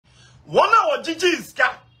one hour Gigi is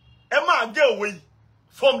car. Emma get away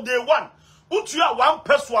from day one. Utua one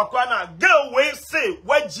person akwana get away say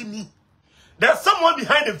where Jimmy. There's someone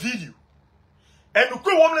behind the video. And the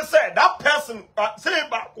quick woman said that person say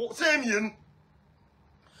back saying you.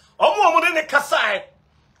 Omo mo ne kasai.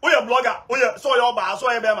 Oya blogger, oya so your ba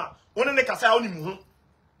so your bema. One ne kasai oni mu.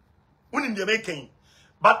 Oni de making.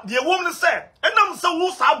 But the woman said, and I'm so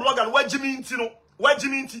who's our blogger where Jimmy Intino. Where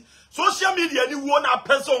Jimmy social media ni one a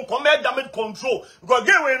person come damage control. Because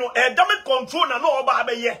again we know a damage control na no oba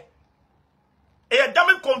be ye. A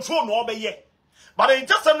damage control no oba ye. But it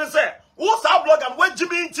just say who's our blogger where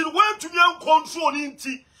Jimmy Intino where to be control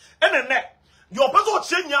inti. And then your person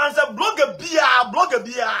change answer blogger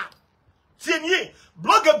bia. Tienye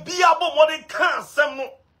blogger bia bo mo de kan sem no.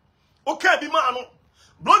 Okay bi ma no.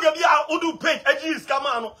 Blogger bia odu page agi is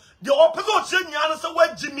kamano. The person change answer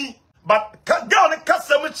where Jimmy. But girl ne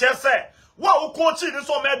kasa me che say wa wo coach ni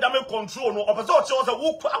so me damage control no opese o che o say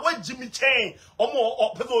wo Jimmy chain omo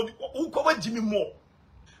opese wo kwa Jimmy mo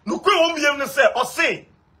no kwe wo miem ne say o say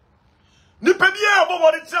ni pe bia bo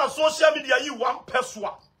body tell social media yi one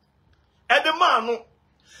peswa e the man no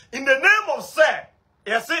in the name of say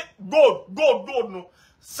yes say gold no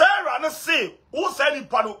Sarah ne say wo say ni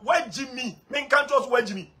pa no where Jimmy me can't trust where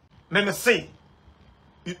Jimmy me say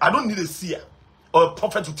I don't need a seer or a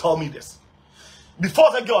prophet to tell me this.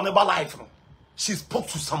 Before the girl never life, she spoke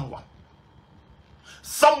to someone.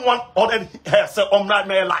 Someone ordered her say on that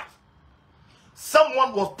my life.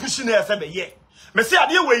 Someone was pushing her say yeah. Me say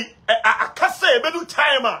the way I can say bedu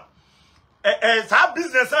time it's her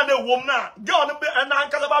business and the woman girl and I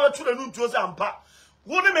can about to the new to ampa.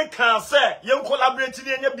 Wouldn't me can say you collaborate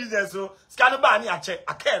in your business so scan ba ni ache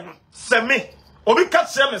aken. Say me obi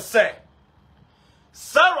catch me say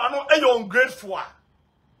Sarah no ungrateful.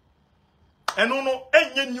 And no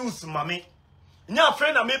any news, mammy. Nya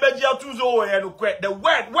friend na me beji atuzo e no kwe. The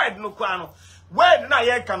word no kwa no. Word na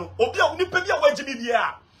ye ka no. Obi a ni pe bia wajimi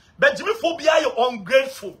bia. Bejimi fo bia you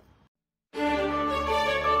ungrateful.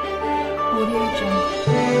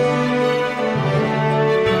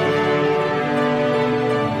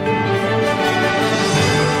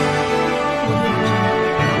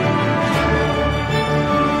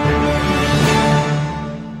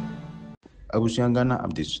 Abusiangana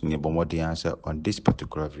updates ni bomodi answer on this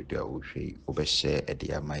particular video. I will share at the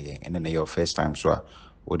amaye and then your first time so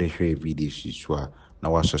would share videos so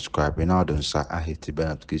now subscribe and now don't say I hit the bell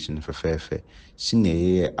notification for fair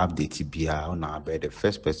sine update bia on our bed the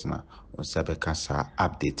first person on sabekasa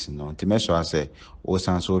update no the measure I say o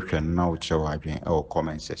san so hwe now chew adwen or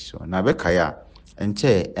comment section na bekaya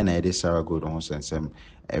enche na ede Sarah good on sensem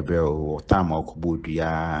ebe o time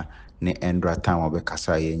okobodua ne endra time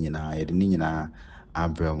obekasa ye nyina ye de nyina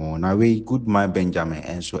abramo na we Goodman Benjamin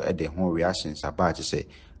and so e de ho reactions about say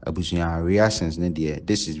abusuan reactions ne de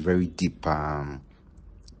this is very deep na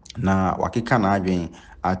wakeka na adwen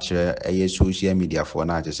ache eye social media for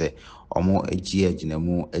na je say omo agi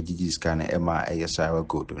aginamu agigi scan ema eye Sarah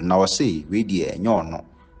good na we say we de enyo no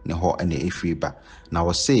ne ho na efiri ba na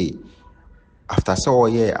we say after so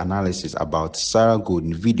yeah analysis about Sarah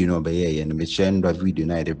Good video no be yeah no me share ndo video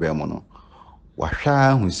na de bremo no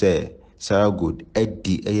wahwa hu say Sarah Good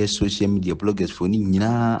edi eye social media bloggers for ni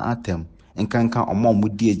nyina atem enkanka omo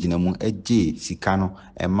di agina mu eje sika no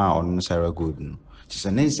ema ono Sarah Good no se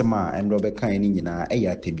ne nsema endo be kan ni nyina eye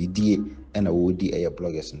atebidie na wo di eye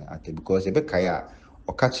bloggers no atem because e be kai a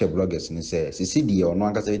o catch bloggers ni say sisi die ono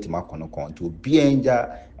ankasa betima kono konto bia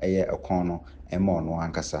enja eye ekon no ema ono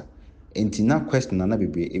ankasa enti na question na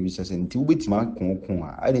bebe ebisa se enti ubetima konkon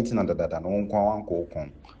a enti na dada no nkwan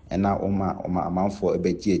wankon ena oma amanfo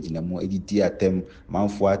ebeji agina mu edidi atem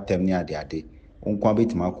manfo atem ni ade nkwan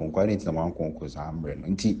betima konkon enti na wankon za amre no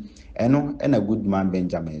enti eno ena Goodman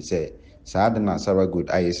Benjamin say saade na Sarah Good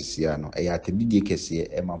ISCA no eya tebidie kese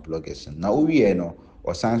ema bloggers na owie no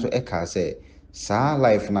osan so eka say sa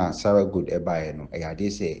life na Sarah Good ebae no eya de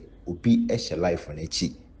say obi ehye life na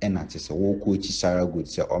echi ena tese wo coach Sarah Good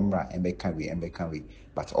say omra emeka we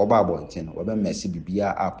but oba abonten no oba mess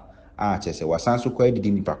bibia app a chese wasan so kwa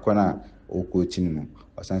didi nipa kwana o coach ni no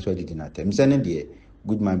wasan so didi na tem se ne de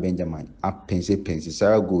Goodman Benjamin app pense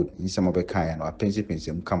Sarah Good nsem obeka ya no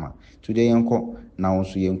pense mkama today yenko na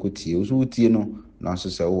wonso yenko tie wo tie no na so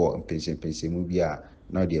se wo pense mu bia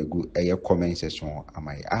na de agu eye comment section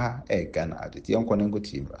amai Ghana ade yenko nenko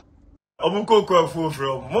tie bra Omuko ko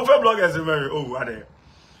from mo fe bloggers very ade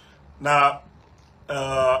na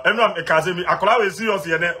everyone because me akola we serious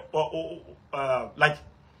here like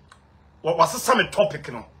what was some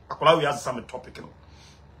topic no akola we has some topic no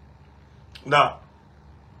now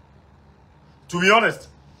to be honest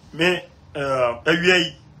me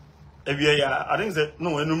Yeah, I think that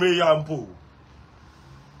no, enumere ya mpo.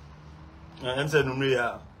 And say enumere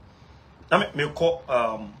ya. Na me call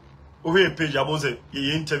over page about say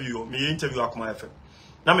ye interview Akuma FM.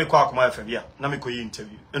 Na me call Akuma FM yeah. Na me call ye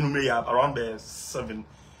interview. Enumere ya around the 7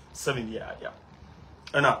 yeah.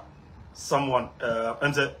 And someone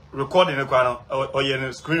and the recording or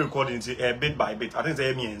ye screen recording bit by bit. I think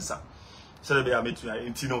say me answer. So they are made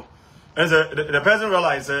to know. And the person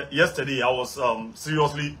realized yesterday I was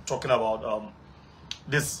seriously talking about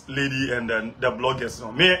this lady and then the bloggers.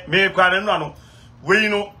 No, me quite no. We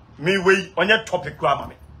know me we on your topic, grandma.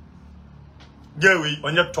 Yeah, we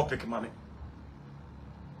on your topic, mommy.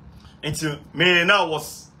 Until me now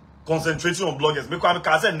was concentrating on bloggers. Me quite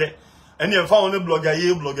because and you found the blogger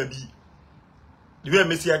A blogger B. The way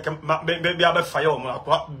me see I can be able fire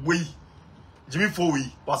on we Jimmy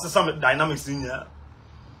Foey was some dynamics in here.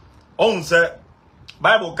 On say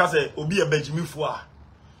Bible ka say obi e bejimi fo a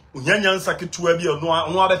onyanyan saketua bi no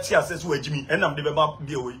abeti asese wa jimi enam de beba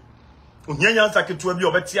bi oyi onyanyan saketua bi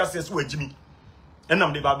obeti asese wa jimi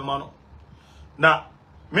enam de ba be ma no na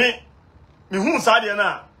me hu sa de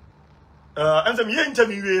na ense me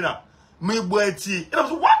interview we na me bo ati and I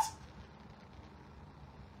was what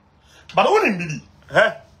but onim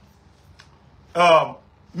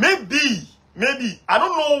bibi maybe I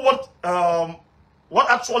don't know what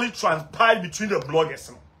actually transpired between the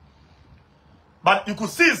bloggers. But you could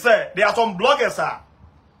see, sir, there are some bloggers,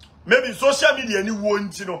 maybe social media, any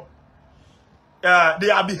won't, they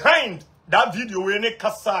are behind that video when they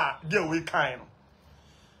kasa, they will kind.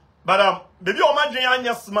 But, baby,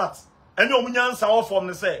 you're smart, and you're answer from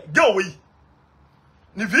the say, go away.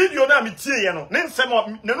 The video na me tie no, ne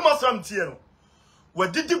nsem ne no masam tie no. We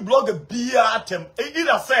did the blogger be atem,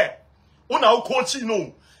 either say, una coach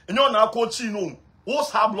no, and you're na coach no.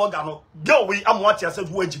 What's her blogger no? Go away, I'm what you said,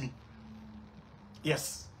 wedge me.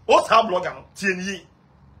 Yes. What's her blogger no? TNE.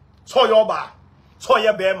 So your bar. So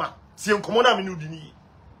your bema. See you come on, I'm in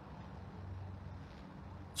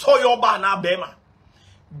so your bar now, bema.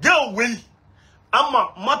 Go away. I'm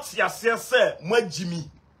a Matia says, wedge me.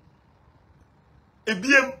 A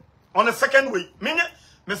BM on the second way. Me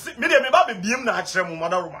baby BM na actually,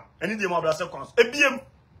 mother woman. Any day, my brother comes. A BM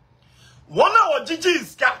 1 hour GG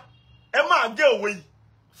is cat. Emma get away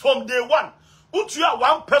from day one. Utuya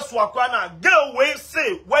one person akwana get away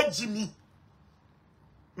say where Jimmy.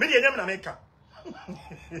 Me dey name na meka.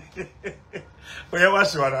 Oya wa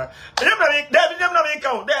shwara. Name na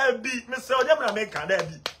meka. There be me say name na meka there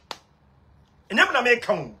be. Name na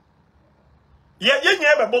meka. Ye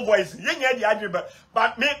nya be voice. Ye nya di adwe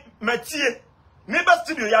but me tie. Me be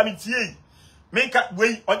studio ya me tie. Meka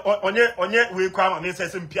we onye we kwa ma me say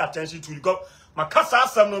pay attention to because makasa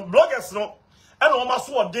asem no bloggers no e no ma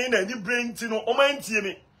so odin na ni brain ti no o ma ntie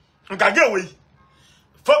me nka ge we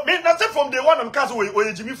for me na say from day one am cast we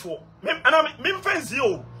oyejimi for me ana me fancy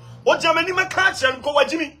o jamani me ka che nko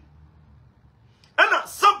wajimi ana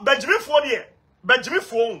sub bejimi for there bejimi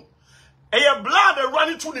for e ye blood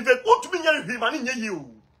running to the vein otumi nya hwima ni nya yi o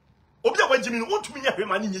obi a wajimi no otumi nya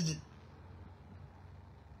hwima ni nya yi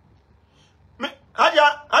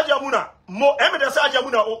Aja muna mo emede say aja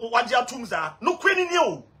muna wadia tumza no kweni ni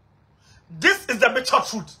o. This is the bitter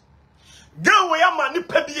truth. Girl we am ni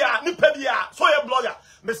pebia so your blogger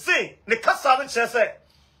me say ne kasa no che say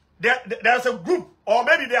there's a group or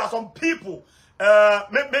maybe there are some people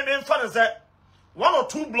me fan say 1 or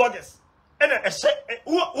 2 bloggers and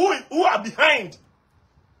who are behind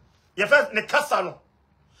your first ne kasa no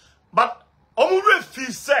but omu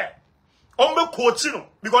refi say Ombe coaching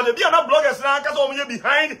because the be another bloggers na kasa omo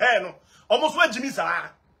behind her no almost where Jimmy sa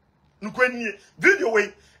no kwenye video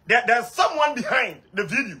way there's someone behind the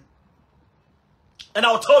video and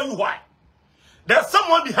I'll tell you why. There's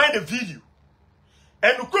someone behind the video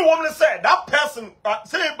and the quick woman said that person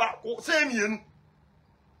say me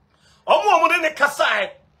omo de ne kasa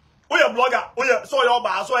o ya blogger o ya so ya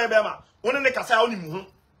ba so ya be ma woni ne kasa oni mu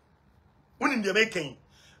woni de making.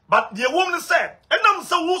 But the woman said, and I'm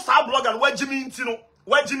so who's our blogger, where Jimmy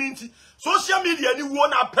social media, any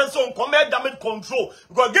one person come damage control.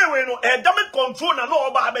 Because again, we know a damage control and no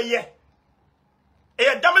about ye.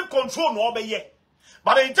 A damage control no be ye.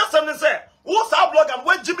 But I just say, who's our blogger,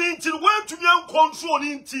 where Jimmy where to be control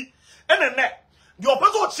inti. And then your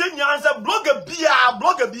person change your answer, blogger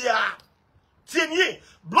beer. Tienye,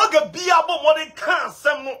 blogger beer, but what they can't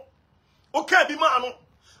say. Okay, be man.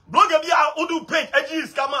 Blogger be a udu page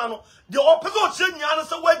is kamano. The opposite change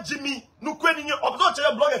answer where Jimmy no kweni opposite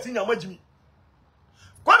blogger in your Jimmy.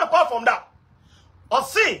 Quite apart from that, or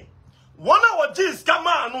say 1 hour G's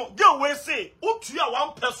kamano, go away say utuya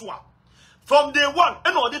one person from day one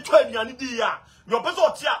and all the 12 yani dia your person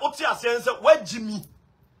otia sense where Jimmy.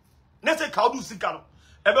 Let's say Kaudu Sikano.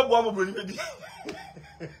 Ebe bo am broni di.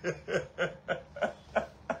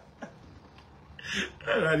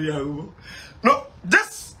 No,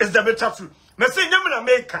 this is the better truth. Me say nyam na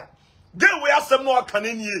make. Get we asem no aka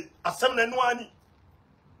na nie, asem na no ani.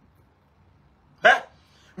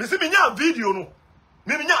 Me see me nya video no.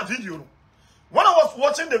 Me nya video no. When I was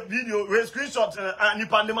watching the video, we screenshot when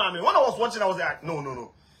I was watching, I was like,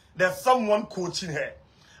 no. There's someone coaching her.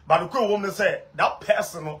 But the cool woman said, that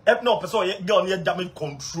person, no person, girl near damage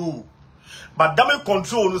control. But damage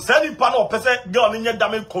control, no, say any panel person, girl near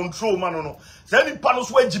damage control, man, no. Say any panels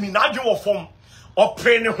where Jimmy, not you form, or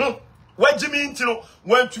pray, where Jimmy, you know,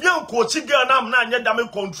 when to young coaching girl, now, near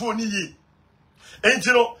damage control, ni. And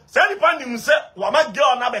you know, say any panel, say, well, my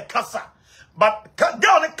girl, now be casa. But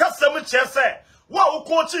girl, the customer chair say, wow,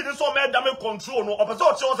 coaching is so mad damage control, no, or person,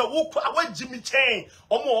 who Jimmy chain,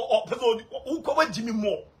 or more, or person, who Jimmy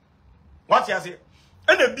more. What you say?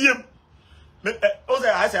 And the beam,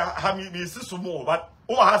 I say, have me sister more, but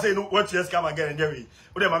I say, no, what you come again, Jerry.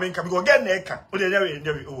 What am I mean? Come go again, neck, what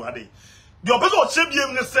Jerry, oh, are they? Your person should be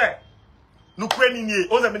able to say, no, quenny,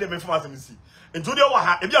 all the minute before I see. And to the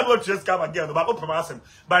one, if you are not just come again, about open mass,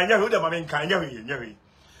 by Jerry, what am I mean? Can Jerry?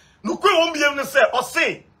 No, queen won't be able to say, or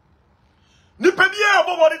say, Nippedia,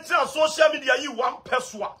 what it's on social media, you one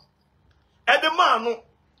person. And the man,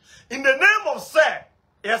 in the name of say,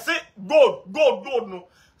 yes, gold, no.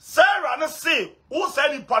 Sarah, and say, who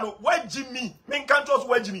said it, pardon, where Jimmy, men can't trust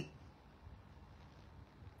where Jimmy.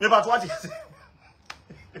 About what you say.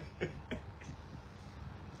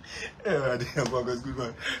 Good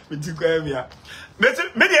man.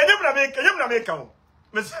 Maybe I never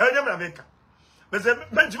make.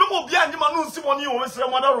 But you will be a man who see one you with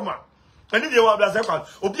some other woman. And if you are the second,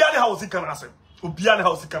 Obiani house, he can answer. Obiani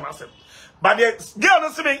house, he can answer. But the girl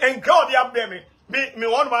is saying, and crowd the up there, me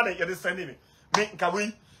one man, you're sending me. Can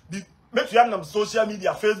we make you have social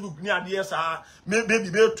media, Facebook, near the SR, maybe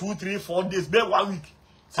 2, 3, 4 days, maybe 1 week.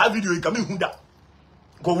 That video, you can be Hunda.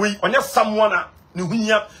 Go away, on your someone,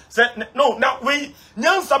 said, no, now we,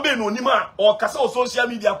 Nyansa be no Nima, or Castle social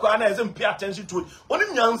media, and pay attention to it. Only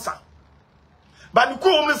Nyansa. But the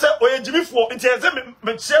cool woman said, oh, Jimmy for it has a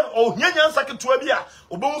or Nyansa to a beer,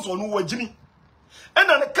 or bones or no Jimmy. And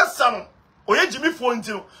then the Cassan, oh, Jimmy for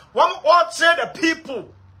until one or share the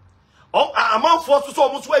people. Oh, among forces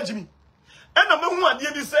almost where Jimmy. And the man one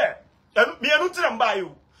dear be said, and me and Utan by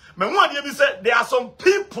you. Man one dear be said, there are some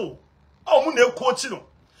people, oh, when they're coaching.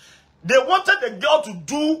 They wanted the girl to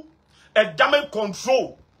do a damage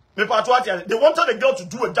control. They wanted the girl to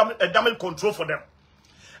do a damage control for them.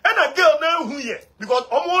 And a girl now who ye because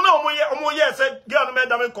Omo said girl no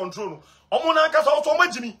damage control. Omo na kasa also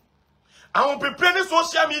Jimmy. I will prepare the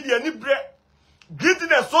social media ni bre. Getting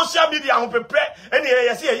the social media I will prepare and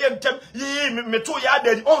you see me to ya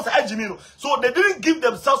daddy on say Jimmy no. So they didn't give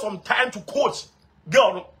themselves some time to coach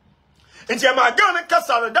girl no. And my girl na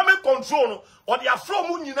kasa damage control no or they are from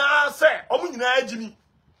mu nyina say omo nyina Jimmy.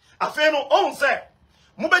 Afa no on say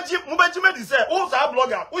mubeji me say o say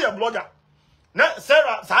blogger, o ye blogger. Na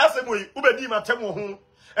Sarah say boy ubedi matem ho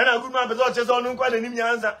and a good man person chese onu kwa nanim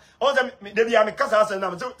nyanza on say de bia me kasa say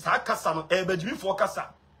na sa kasa no e badimi for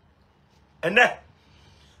kasa ene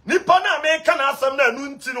nipa na me ka na asem na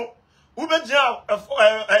anu nti no ubeji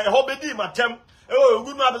hobedi matem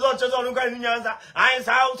good man person chese onu kwa nanim nyanza ai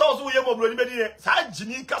sa so ye mo bro ni bedi sa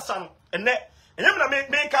jimi kasa no ene enyem na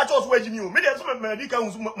me ka cho so wajimi o me de so me di ka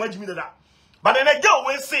hu mo ajimi dada but then a girl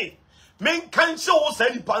we say men can show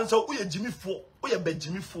say the panso we Jimmy for we be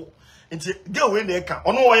Jimmy for nti girl we na ka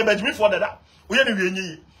ono we be Jimmy for dada we dey we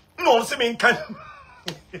nyi no say men can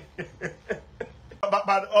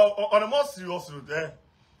but on a more serious note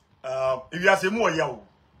if you are say more ya o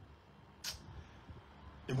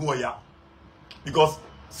more ya because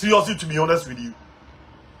seriously to be honest with you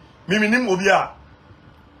me nim obi a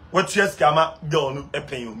what yes kama girl no e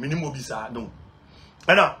pen o me nim obi sa no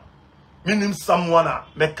na minim someone a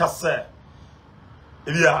make say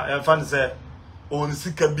ebia fan say on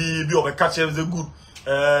sika bi o catch is good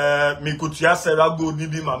me kutua say good ni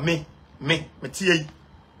bi ma me tie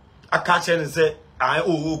aka che say I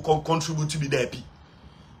contribute to be there bi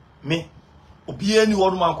me obi ani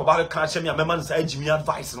wo man ko ba ka che me man say Jimmy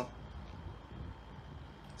advice no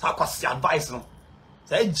sa kwasi advice no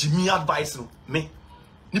say Jimmy advice no me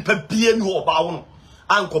ni pa bi ani wo ba wo no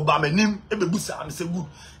anko ba manim ebebusa me say good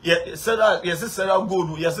yes Sarah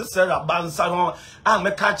good yes Sarah bansa no am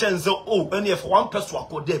me catch and say oh any if one person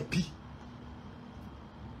akọ there bi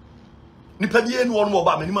ni pa bi enu ono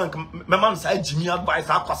ba manim me man say Jimmy advice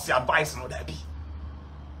akwase advice no there bi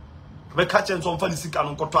me catch and so fan sika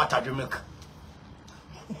no nkoto atadwe make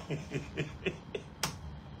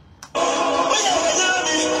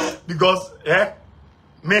Because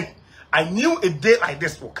me, I knew a day like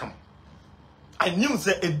this will come. I knew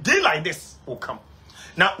say a day like this will come.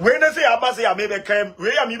 Now when I say I say I maybe came,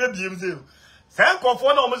 where I maybe be him. Say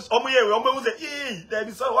confirm almost say there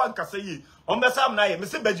be so one can say Ombesam na ye, me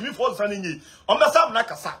say Benjamin for sanin ye. Ombesam na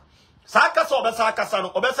kasa. Sa kasa obesa kasa no,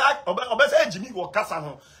 obesa Jimmy wo kasa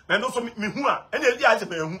no. Me no so me hu a, ene edi a se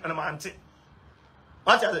me hu na ma ante.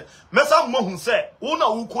 What I say? Me sam mo hu say, wo na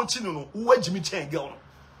wo coach no, wo Jimmy chen girl no.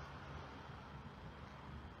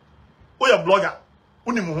 Wo ya blogger,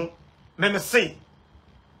 uni mo hu. Me say,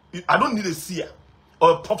 I don't need a seer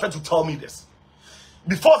or a prophet to tell me this.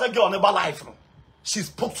 Before the girl never life, no, she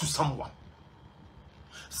spoke to someone.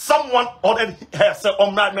 Someone already has said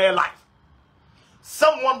on my life.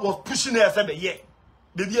 Someone was pushing her said yeah.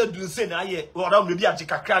 Baby do say na yeah, or that baby a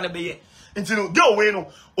jikakra na be yeah. Until no go away no.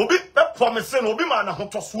 Obi be promising obi man na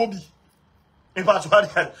hotoso bi. In fact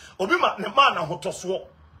what had obi man na hotoso.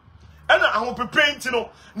 And I prepare no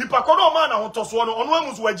nipa ko no man na hotoso no ono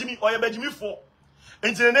amuso wagimi or Benjamin for.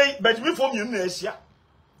 Until na Benjamin for mu na ahia.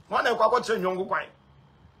 One na kwa kire nyongo kwan.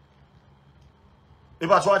 If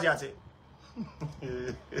that's what you say.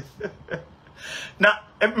 Now,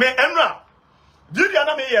 me Emra, do you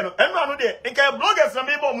know me? Emra no dey. In ka bloggers na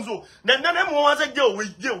me bomb so. Then them want say get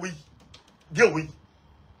away.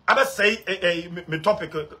 I be say me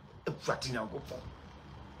topic.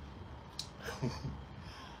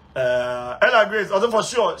 Ella Grace, also for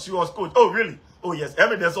sure she was coach. Oh really? Oh yes.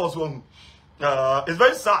 Evidence also. It's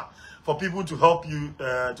very sad for people to help you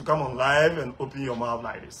to come on live and open your mouth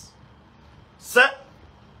like this. Sir.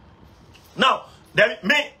 Now, then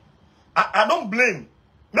me, I don't blame.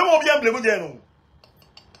 No more blame again.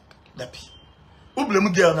 Who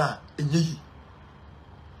blame girl now?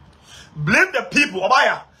 Blame the people.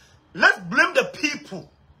 Obaya. Let's blame the people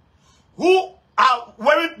who are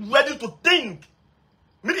very ready to think.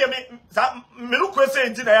 Let's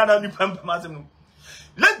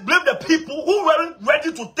blame the people who weren't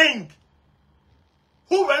ready to think.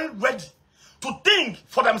 Who weren't ready to think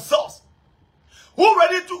for themselves. Who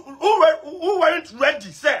weren't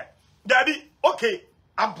ready, sir? Daddy, okay,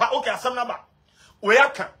 I'm okay, some number. We are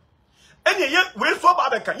can. Any we so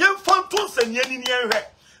bad can. Yen phantoms and yen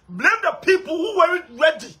blame the people who weren't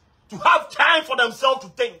ready to have time for themselves to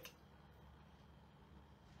think.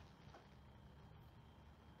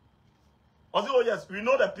 Oh yes, we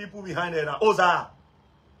know the people behind it now. Oza.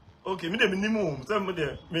 Okay, me the minimum.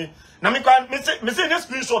 Me. Na me say this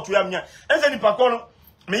screenshot we am here. And say ni pakono.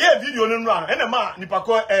 Me ye video no run. And ma ni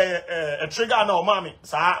pako a trigger na o ma me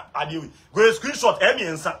sa ade we. Go screenshot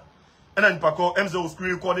emiensa. And ni pako emze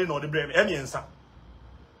screen recording or the brave emiensa.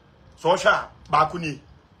 So sha ba ku ni.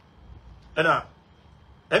 And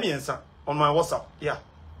emiensa on my WhatsApp. Yeah.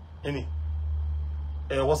 Any.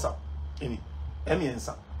 WhatsApp. Any.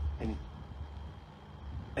 Emiensa. Any.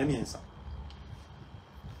 Emiensa.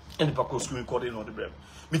 And the Paco screen recording on the brave.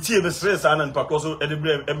 Me tea be stress and Paco so the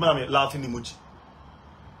brave e ma me laughing emoji.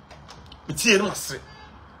 Me tea no stress.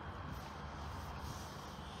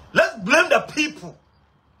 Let's blame the people.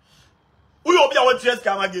 Who you be our tears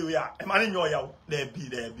come again we are. E ma ni ya there be.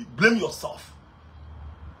 Blame yourself.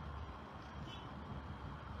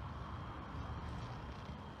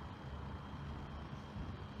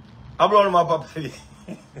 Abro my papa.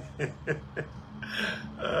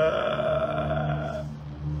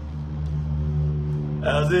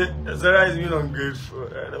 Sarah is being ungrateful.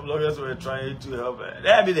 The bloggers were trying to help her.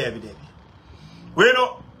 There be. We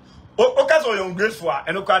know. Okay, so you're ungrateful.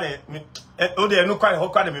 And no quite. Oh, they no quite. How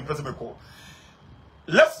quite me person call.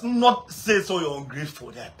 Let's not say so you're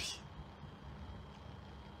ungrateful. There be.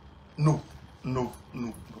 No.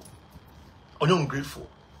 Oh, you're ungrateful.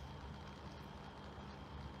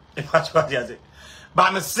 That's what I say. But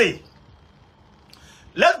I must say,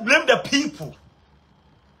 let's blame the people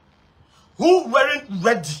who weren't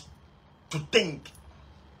ready to think.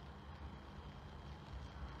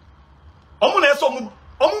 I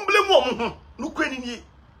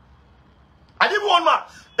didn't want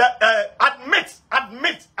that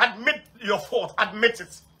admit your fault, admit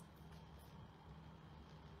it.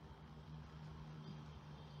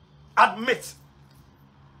 Admit.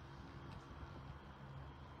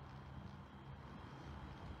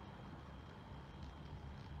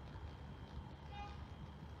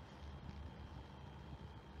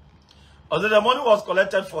 Although the money was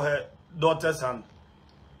collected for her daughter's hand,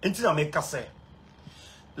 let's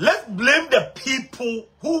blame the people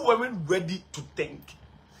who weren't ready to think.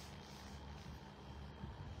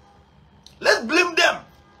 Let's blame them.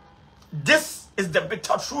 This is the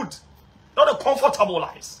bitter truth, not the comfortable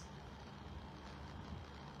lies.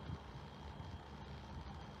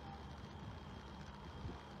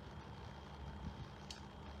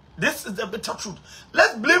 This is the bitter truth.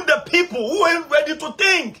 Let's blame the people who ain't ready to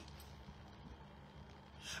think.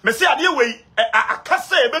 Me say ade wey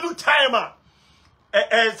akasa e bedu time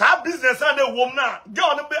sa business and the woman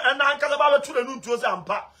girl na ankasa ba betu na ntuo se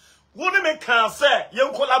ampa. Wo ne me kan say ye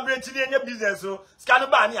collaborate ni enya business so scan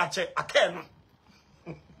ba ni ache aka no.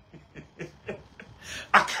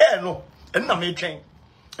 Aka no. And na me twen.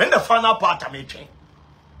 And the final part I me twen.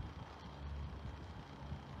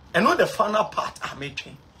 And on the final part I me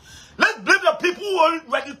twen. Let's blame the people who are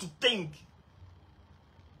ready to think.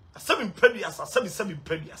 Seven previous, seven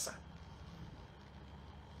previous.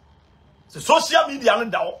 The social media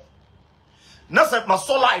and now. Nasa my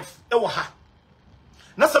soul life. Ewa ha.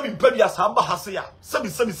 Nasa seven previous. Hamba hasaya.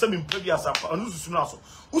 Seven previous. Anusu sunaso.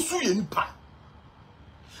 Usu ye nipa.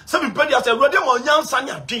 Seven previous. Ready mo nyansa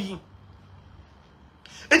nya dwen.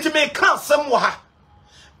 Enti me kan asem wo ha.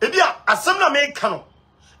 Ebia asem na me kan no.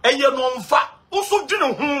 Eye no mfa. Usu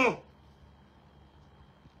dwene ho.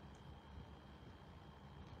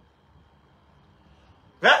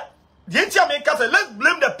 Let's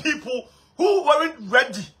blame the people who weren't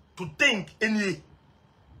ready to think in ye.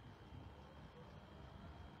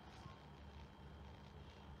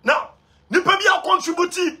 Now, nipa bi a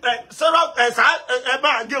contribute Sarah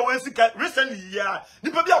recently yeah.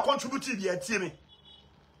 Nipa bi a contribute the tie me.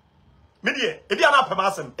 Me dey e bi ana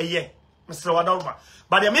pamasem eye. Mr. Wadaruma.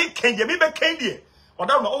 But the make can be ken dey.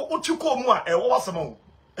 Wadaruma o chuko mu a e wo wasem o.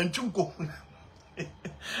 Enchunko.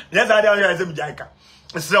 Yes, I don't hear them jaika.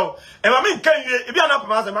 So, and I mean, can you, if you are not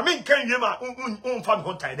promising, I mean, can you, but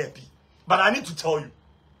I need to tell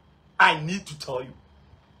you,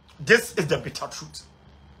 this is the bitter truth.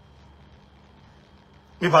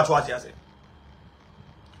 Me part what you say.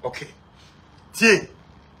 Okay. See,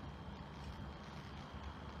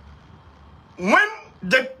 when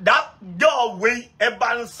that girl way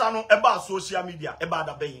about social media, about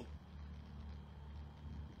the being,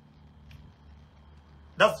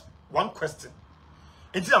 that's one question.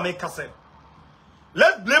 Until I make say,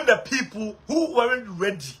 let's blame the people who weren't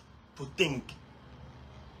ready to think.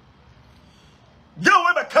 You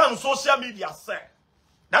ever come social media say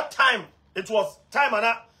that time it was time and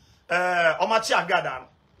Omachi Agadan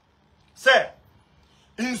say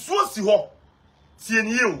insúlts ho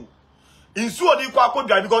tienye insúlts dey kwa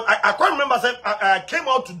because I can't remember say I came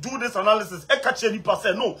out to do this analysis. Ekacheni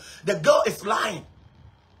percent no, the girl is lying.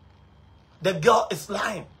 The girl is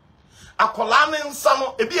lying. Akolane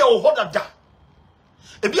nsano ebi e ohodada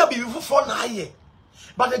ebi a bibi fufo na aye,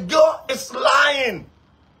 but the girl is lying.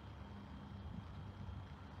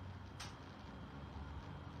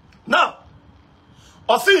 Now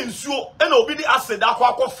osi nsuo e na obi di acid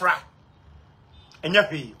akwa enya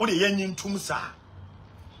hwe o de yanyi ntum sa.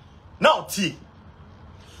 Now tie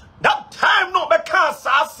that time no be kan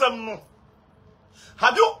sa asem no.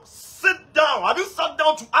 Have you sat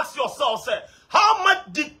down to ask yourself say how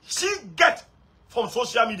much did she get from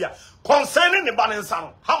social media concerning the balance?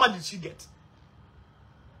 How much did she get?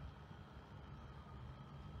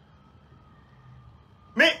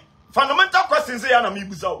 Me fundamental questions here na me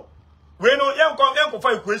busa. We know yanko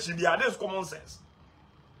for equation there. This is common sense.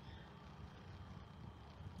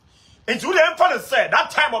 And to the emphasis said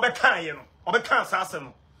that time obekan ye no obekan asase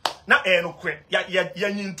no na no kwe ya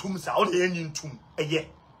nyintum sa o de nyintum eye.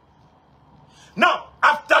 Now,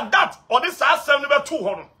 after that, or this asem number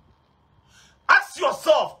 200, ask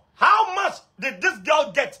yourself, how much did this girl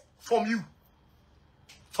get from you?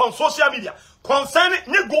 From social media. Concerning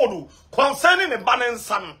Negodo, concerning the balance,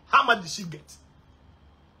 how much did she get?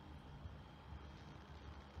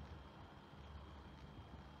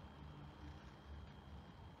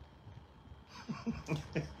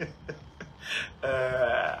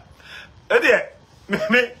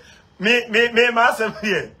 Me, myself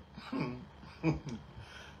here.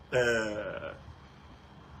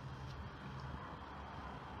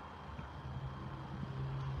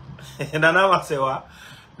 And I say what?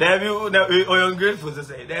 There you ungrateful to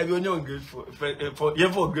say. There you ungrateful for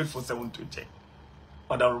you for grateful 7 to check.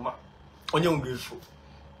 Other room. On you ungrateful.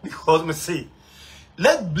 Because me say,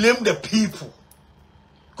 let's blame the people.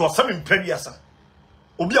 Because some imperious.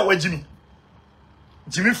 Obi a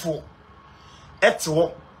Jimmy for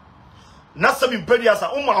etwo. Na some imperious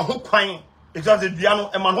uma ho kwan. Because the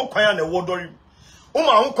Diano and man who kwan na wodori.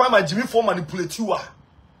 Uma ho kwan ma Jimmy for manipulate you.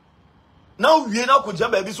 Now we now could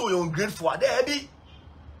jump baby so you're ungrateful. There be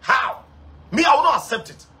how? Me, I will not accept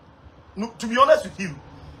it. No, to be honest with you,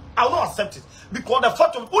 I will not accept it. Because the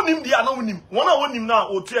fact of unim they are not winning. One I win him now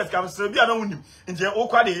or 3 can say be not win him. And they all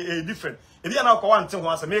quite a different. If you are not one thing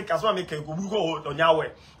once make as well make a go on your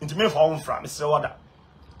way into me for home from Mr. Wada.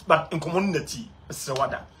 But in community, Mr.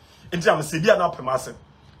 Wada. And I'm say be not permissive.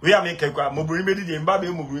 We are making a mobile the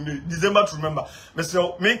Mbabe December to remember.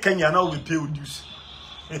 Mr. Make Kenya now will pay with dues.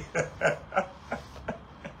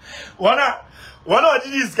 One of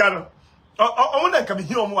these kind of I want to come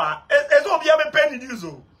here more. It's not be a penny dues.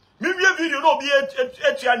 Maybe a video no be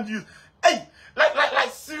a dues. Hey,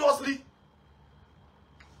 like seriously.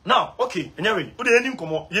 Now, okay, anyway, put the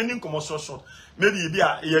ending come short. Maybe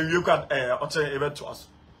you can event to us.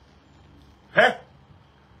 Hey?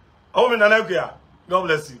 Oh, God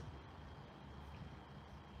bless you.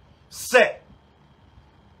 Say,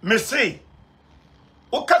 me say,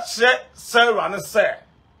 o catch Sarah and say,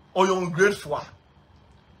 or you're ungrateful.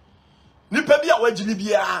 Nipa bi a wagini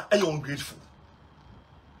bia e ungrateful.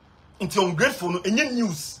 Into ungrateful no any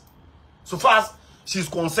news. So far as she's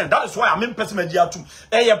concerned, that is why I'm in person media too.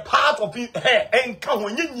 A part of her encounter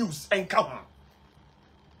any news encounter.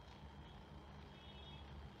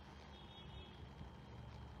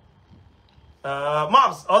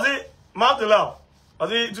 Moms, Bbyluv,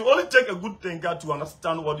 it will only take a good thinker to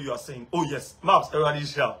understand what you are saying. Oh yes, Moms, everybody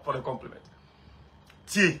shall for the compliment.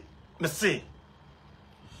 T, me say,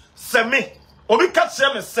 me, obi catch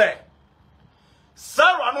me say,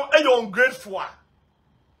 Sarah no e ungrateful.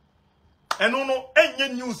 And no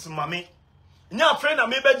any news, mommy. Nya friend na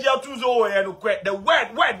me be dia tuzo o ye no kwe. The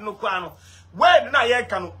word no kwa no. Word na ye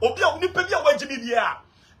ka no. Obi a nipa bi a wagimi bia.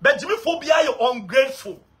 Bejimi fo bia you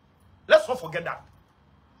ungrateful. Let's not forget that.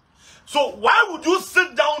 So why would you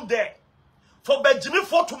sit down there for Benjamin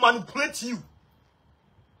for to manipulate you?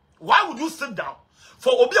 Why would you sit down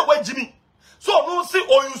for Obi a Jimmy? So no say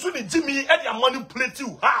or you should Jimmy and they manipulate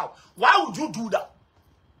you. How? Why would you do that?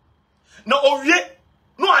 Now Oye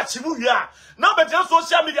no achieve here. Now but just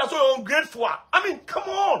social media so you're ungrateful. I mean, come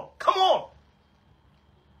on.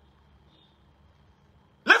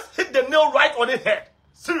 Let's hit the nail right on the head.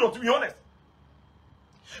 Serious, to be honest.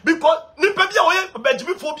 Because nipa bia oye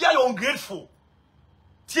Benjamin phobia you ungrateful.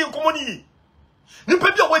 Tie komoni.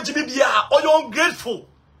 Nipa bia oye Jimmy bia or you ungrateful.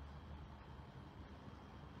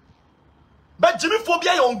 Benjamin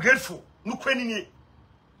phobia you ungrateful. No kweni.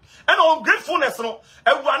 And ungratefulness no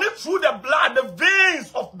and running through the blood, the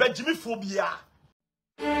veins of Benjamin phobia.